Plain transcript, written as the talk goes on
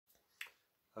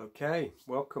Okay,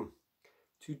 welcome.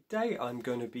 Today I'm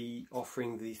going to be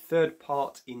offering the third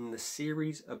part in the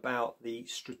series about the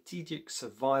strategic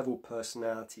survival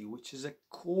personality, which is a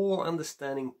core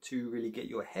understanding to really get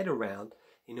your head around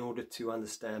in order to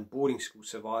understand boarding school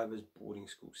survivors, boarding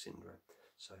school syndrome.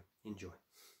 So enjoy.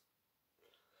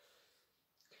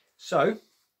 So,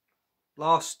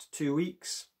 last 2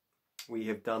 weeks we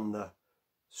have done the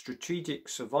strategic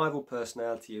survival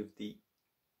personality of the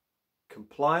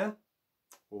complier,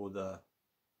 or the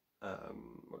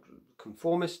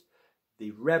conformist,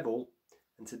 the rebel,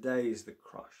 and today is the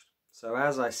crushed. So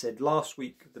as I said last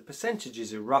week, the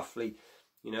percentages are roughly,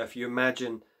 if you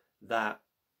imagine that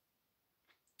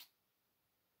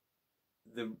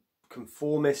the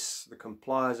conformists, the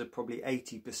compliers are probably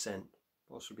 80%,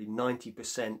 possibly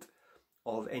 90%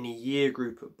 of any year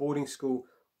group at boarding school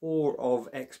or of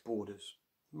ex-boarders.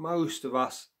 Most of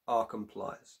us are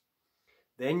compliers.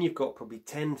 Then you've got probably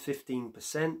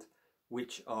 10-15%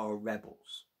 which are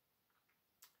rebels.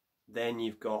 Then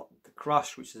you've got the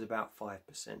crush, which is about 5%.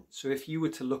 So if you were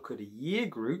to look at a year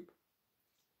group,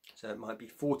 so it might be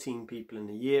 14 people in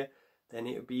a year, then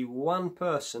it would be one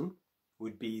person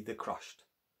would be the crushed.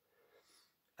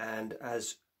 And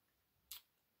as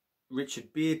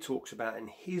Richard Beard talks about in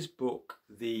his book,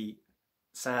 The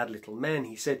Sad Little Men,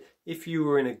 he said if you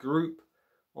were in a group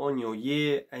on your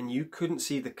year and you couldn't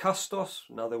see the custos,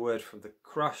 another word for the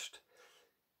crushed,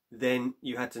 then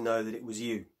you had to know that it was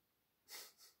you.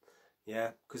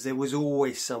 Yeah, because there was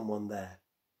always someone there,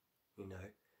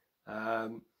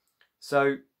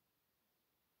 So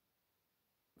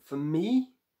for me,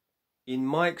 in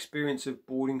my experience of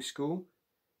boarding school,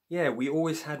 yeah, we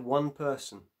always had one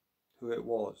person who it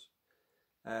was.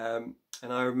 And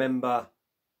I remember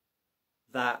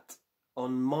that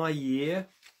on my year,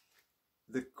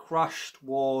 the crushed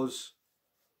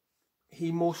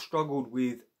he more struggled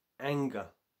with anger,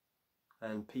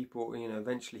 and people,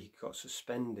 eventually he got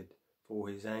suspended for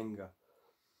his anger.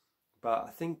 But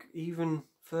I think even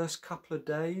first couple of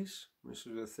days, this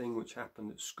was a thing which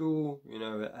happened at school,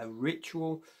 a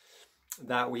ritual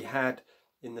that we had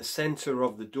in the centre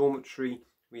of the dormitory.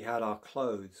 We had our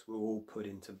clothes were all put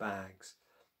into bags.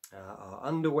 Our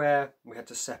underwear, we had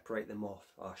to separate them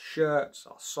off. Our shirts,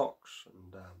 our socks,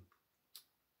 and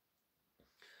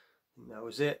that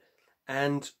was it.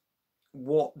 And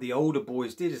what the older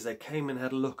boys did is they came and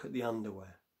had a look at the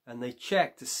underwear and they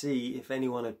checked to see if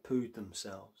anyone had pooed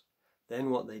themselves. Then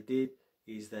what they did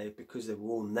is because they were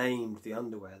all named the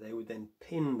underwear, they would then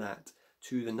pin that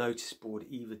to the notice board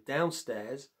either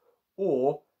downstairs,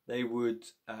 or they would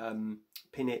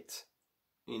pin it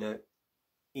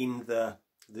in the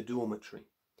dormitory.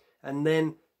 And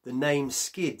then the name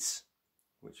skids,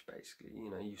 which basically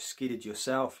you skidded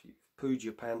yourself, you pooed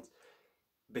your pants,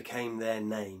 became their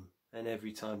name. And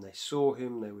every time they saw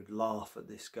him, they would laugh at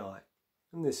this guy.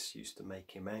 And this used to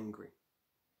make him angry.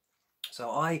 So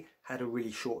I had a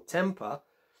really short temper,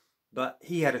 but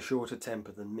he had a shorter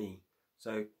temper than me.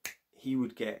 So he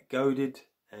would get goaded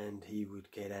and he would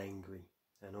get angry.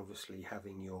 And obviously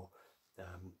having your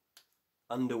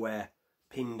underwear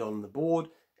pinned on the board.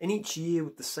 And each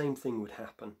year the same thing would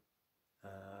happen.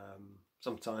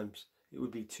 Sometimes it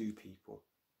would be 2 people.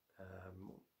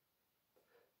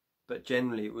 But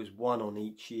generally it was 1 on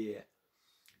each year.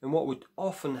 And what would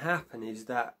often happen is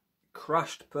that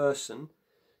crushed person,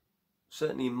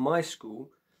 certainly in my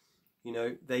school,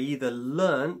 they either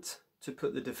learnt to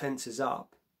put the defences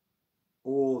up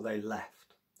or they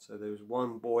left. So there was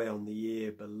one boy on the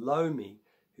year below me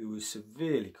who was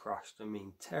severely crushed. I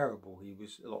mean, terrible. He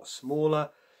was a lot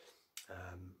smaller.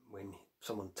 When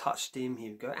someone touched him, he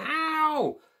would go,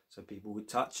 "Ow!" So people would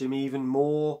touch him even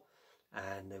more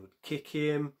and they would kick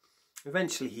him.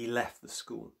 Eventually he left the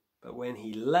school, but when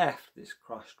he left, this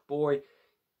crushed boy,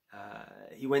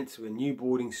 he went to a new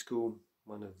boarding school,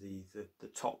 one of the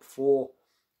top 4,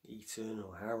 Eton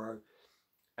or Harrow,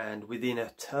 and within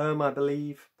a term, I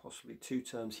believe, possibly 2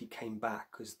 terms, he came back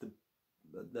because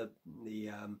the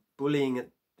bullying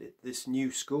at this new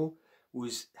school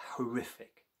was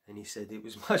horrific, and he said it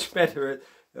was much better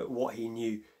at what he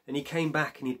knew. And he came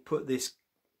back and he'd put this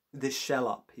shell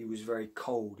up. He was very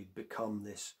cold. He'd become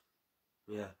this.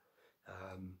 He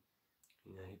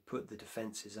put the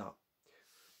defences up.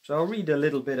 So I'll read a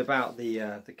little bit about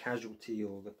the casualty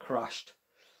or the crushed.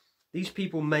 These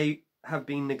people may have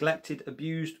been neglected,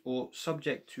 abused, or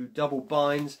subject to double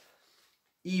binds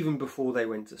even before they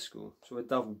went to school. So a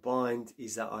double bind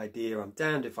is that idea: I'm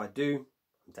damned if I do,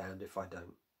 I'm damned if I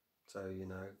don't. So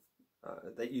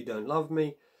that you don't love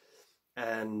me,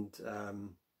 and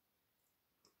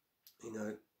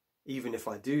even if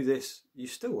I do this, you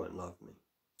still won't love me.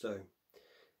 So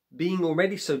Being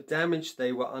already so damaged,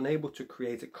 they were unable to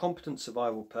create a competent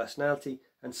survival personality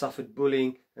and suffered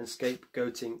bullying and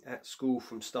scapegoating at school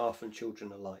from staff and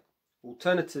children alike.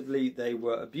 Alternatively, they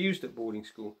were abused at boarding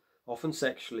school, often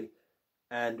sexually,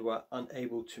 and were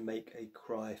unable to make a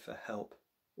cry for help,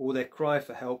 or their cry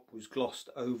for help was glossed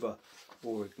over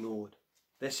or ignored.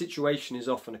 Their situation is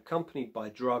often accompanied by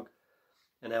drug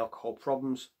and alcohol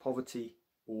problems, poverty,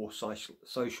 or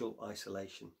social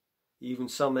isolation. Even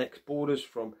some ex-boarders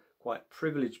from quite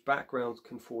privileged backgrounds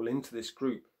can fall into this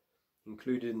group.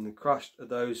 Included in the crushed are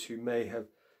those who may have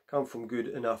come from good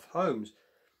enough homes,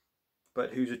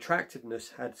 but whose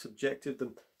attractiveness had subjected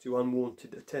them to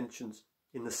unwanted attentions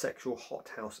in the sexual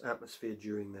hothouse atmosphere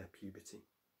during their puberty.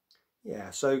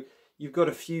 Yeah, so you've got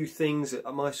a few things.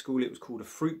 At my school it was called a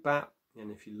fruit bat,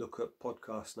 and if you look at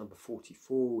podcast number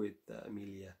 44 with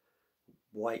Amelia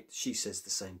White, she says the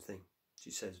same thing.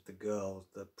 She says the girls,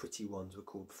 the pretty ones, were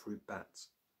called fruit bats.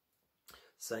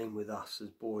 Same with us as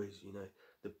boys, you know,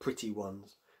 the pretty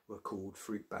ones were called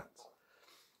fruit bats.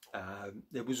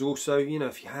 There was also, you know,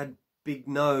 if you had big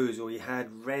nose, or you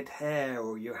had red hair,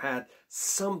 or you had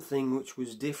something which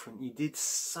was different, you did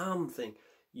something,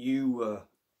 you were,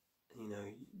 you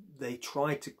know, they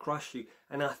tried to crush you.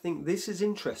 And I think this is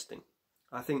interesting.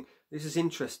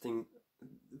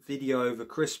 Video over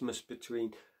Christmas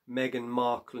between Meghan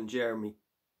Markle and Jeremy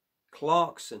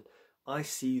Clarkson. I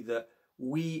see that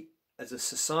we as a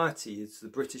society, as the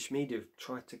British media, have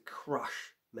tried to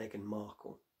crush Meghan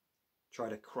Markle, try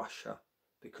to crush her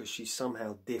because she's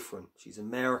somehow different. She's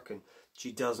American.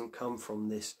 She doesn't come from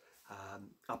this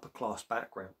upper class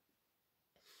background.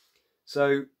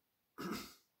 So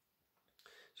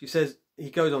she says, he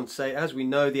goes on to say, as we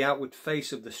know, the outward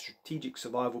face of the strategic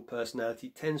survival personality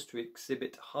tends to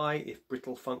exhibit high if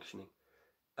brittle functioning.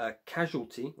 A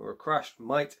casualty or a crushed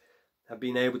might have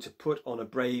been able to put on a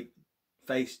brave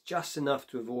face just enough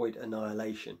to avoid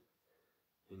annihilation,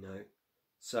 you know.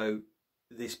 So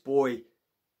this boy,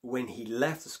 when he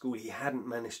left the school, he hadn't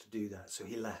managed to do that, so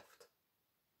he left.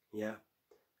 Yeah,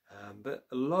 but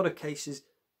a lot of cases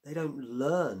they don't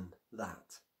learn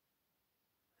that,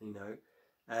 you know.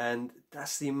 And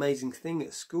that's the amazing thing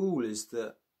at school, is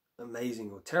that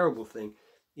amazing or terrible thing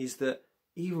is that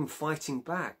even fighting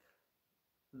back,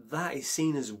 that is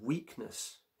seen as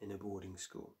weakness in a boarding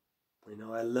school. You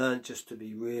know, I learned just to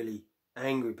be really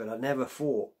angry, but I never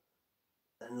fought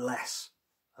unless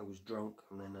I was drunk,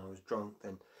 and then I was drunk,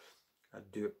 then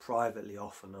I'd do it privately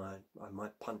often. I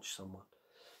might punch someone,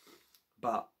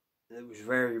 but it was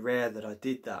very rare that I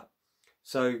did that.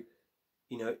 So,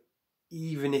 you know,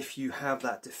 even if you have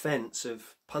that defense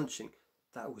of punching,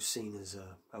 that was seen as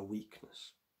a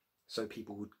weakness. So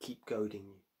people would keep goading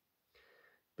you.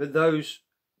 But those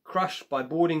crushed by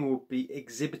boarding will be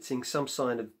exhibiting some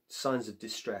signs of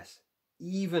distress,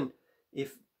 even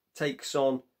if it takes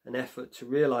on an effort to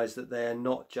realise that they are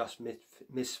not just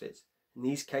misfits. In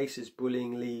these cases,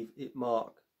 bullying leaves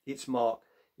its mark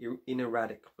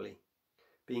ineradicably.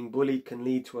 Being bullied can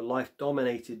lead to a life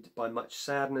dominated by much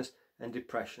sadness and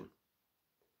depression.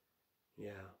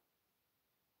 Yeah.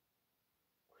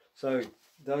 So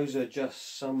those are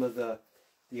just some of the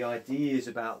ideas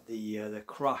about the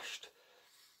crushed.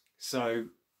 So,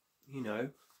 you know,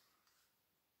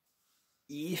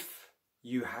 if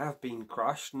you have been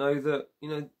crushed, know that, you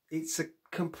know, it's a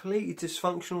completely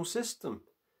dysfunctional system.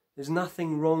 There's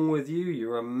nothing wrong with you.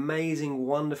 You're an amazing,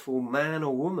 wonderful man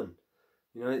or woman.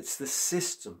 You know, it's the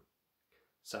system.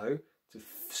 So to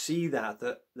see that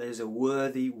there's a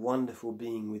worthy, wonderful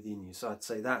being within you. So I'd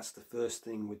say that's the first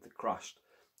thing with the crushed,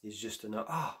 is just to know,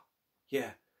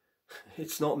 yeah,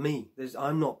 it's not me.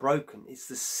 I'm not broken. It's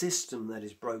the system that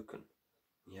is broken.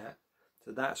 Yeah.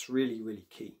 So that's really, really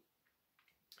key.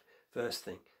 First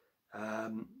thing.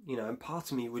 You know, and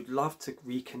part of me would love to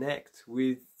reconnect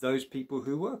with those people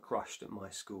who were crushed at my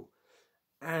school.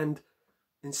 And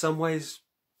in some ways,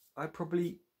 I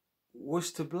probably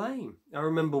was to blame. I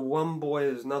remember one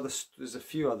boy, there's a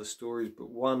few other stories, but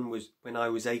one was when I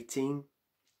was 18.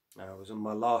 I was in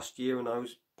my last year and I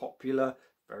was popular,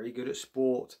 very good at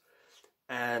sport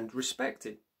and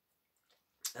respected.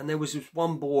 And there was this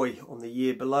one boy on the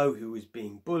year below who was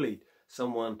being bullied.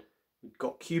 Someone who'd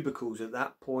got cubicles at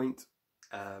that point,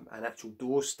 and actual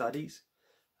door studies.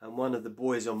 And one of the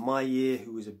boys on my year,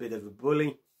 who was a bit of a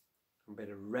bully, a bit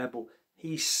of a rebel,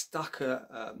 he stuck a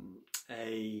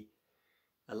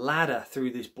ladder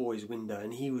through this boy's window,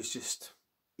 and he was just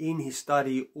in his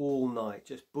study all night,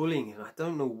 just bullying him. I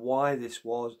don't know why this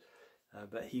was,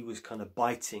 but he was kind of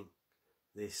biting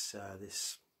the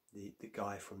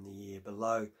guy from the year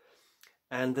below.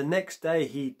 And the next day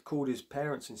he called his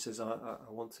parents and says, I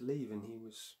want to leave. And he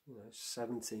was,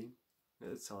 17 at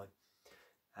the time.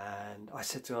 And I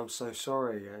said to him, I'm so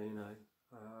sorry,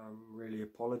 really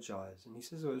apologise. And he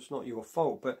says, oh, it's not your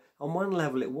fault. But on one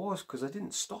level it was, because I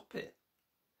didn't stop it.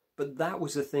 But that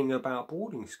was the thing about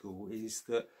boarding school, is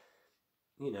that,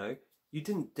 you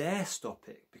didn't dare stop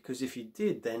it, because if you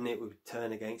did, then it would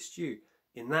turn against you.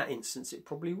 In that instance, it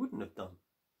probably wouldn't have done.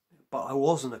 But I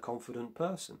wasn't a confident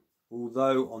person.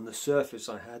 Although on the surface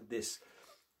I had this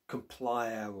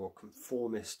complier or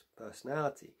conformist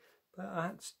personality. But I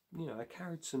had, I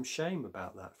carried some shame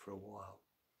about that for a while.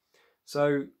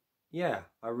 So, yeah,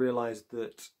 I realised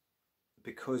that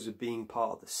because of being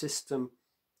part of the system,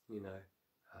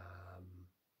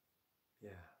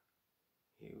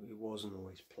 it wasn't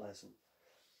always pleasant.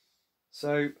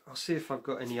 So I'll see if I've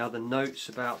got any other notes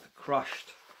about the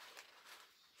crushed.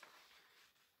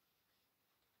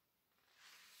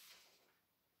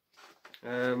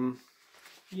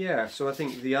 Yeah, so I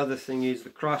think the other thing is the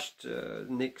crushed,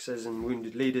 Nick says in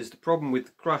Wounded Leaders, the problem with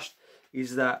the crushed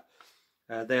is that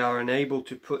they are unable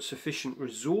to put sufficient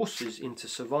resources into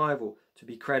survival to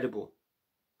be credible.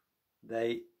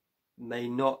 They may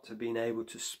not have been able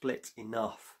to split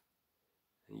enough.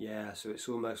 Yeah, so it's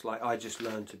almost like I just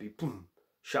learned to be boom,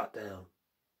 shut down.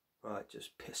 Right,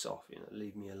 just piss off,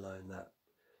 leave me alone.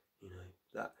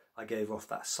 That I gave off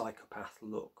that psychopath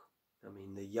look. I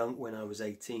mean, when I was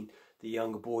 18, the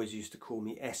younger boys used to call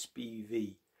me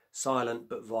SBV, silent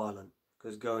but violent,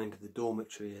 because going to the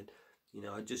dormitory and,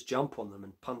 I'd just jump on them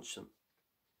and punch them.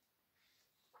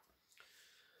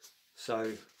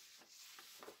 So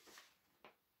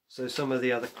some of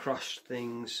the other crushed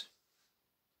things.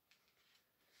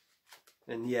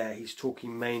 And yeah, he's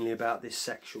talking mainly about this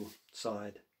sexual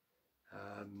side.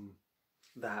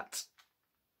 That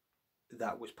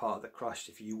was part of the crushed.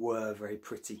 If you were very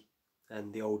pretty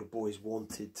and the older boys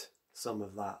wanted some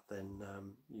of that, then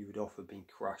you would often be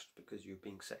crushed because you were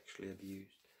being sexually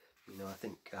abused. I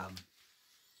think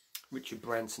Richard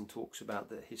Branson talks about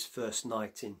that his first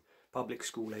night in public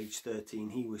school, age 13,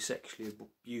 he was sexually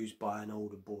abused by an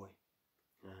older boy.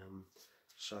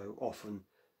 So often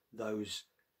those,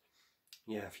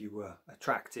 if you were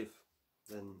attractive,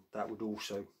 then that would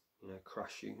also,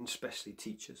 crush you, and especially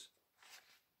teachers,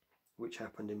 which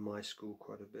happened in my school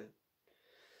quite a bit.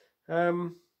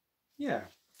 Yeah,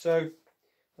 so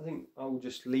I think I'll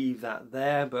just leave that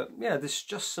there. But yeah, there's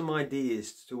just some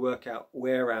ideas to work out,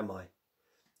 where am I?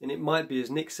 And it might be,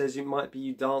 as Nick says, it might be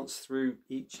you dance through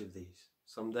each of these.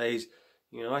 Some days,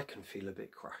 I can feel a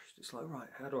bit crushed. It's like, right,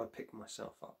 how do I pick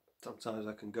myself up? Sometimes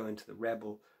I can go into the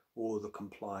rebel or the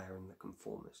complier and the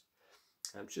conformist.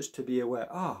 Just to be aware,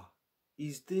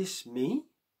 is this me,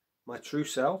 my true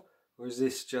self, or is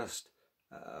this just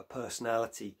a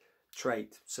personality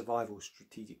trait, survival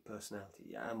strategic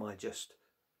personality? Am I just,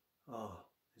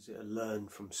 is it a learn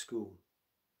from school?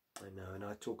 I know, and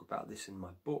I talk about this in my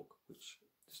book, which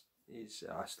is,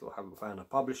 I still haven't found a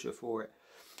publisher for it,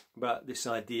 but this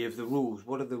idea of the rules.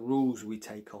 What are the rules we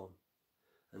take on?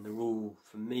 And the rule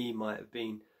for me might have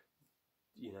been,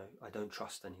 I don't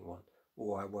trust anyone,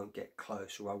 or I won't get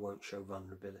close, or I won't show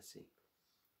vulnerability.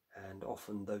 And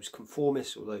often those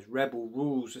conformist or those rebel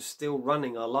rules are still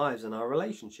running our lives and our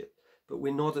relationship, but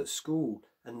we're not at school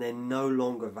and they're no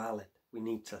longer valid. We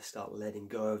need to start letting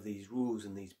go of these rules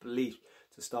and these beliefs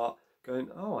to start going,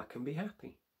 I can be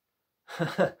happy.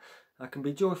 I can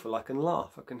be joyful. I can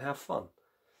laugh. I can have fun.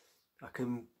 I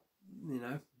can,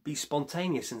 be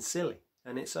spontaneous and silly,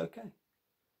 and it's okay.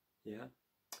 Yeah.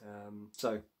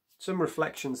 So some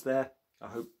reflections there. I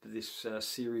hope this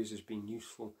series has been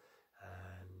useful,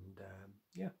 and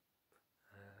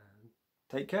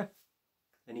take care.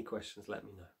 Any questions, let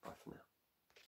me know. Bye for now.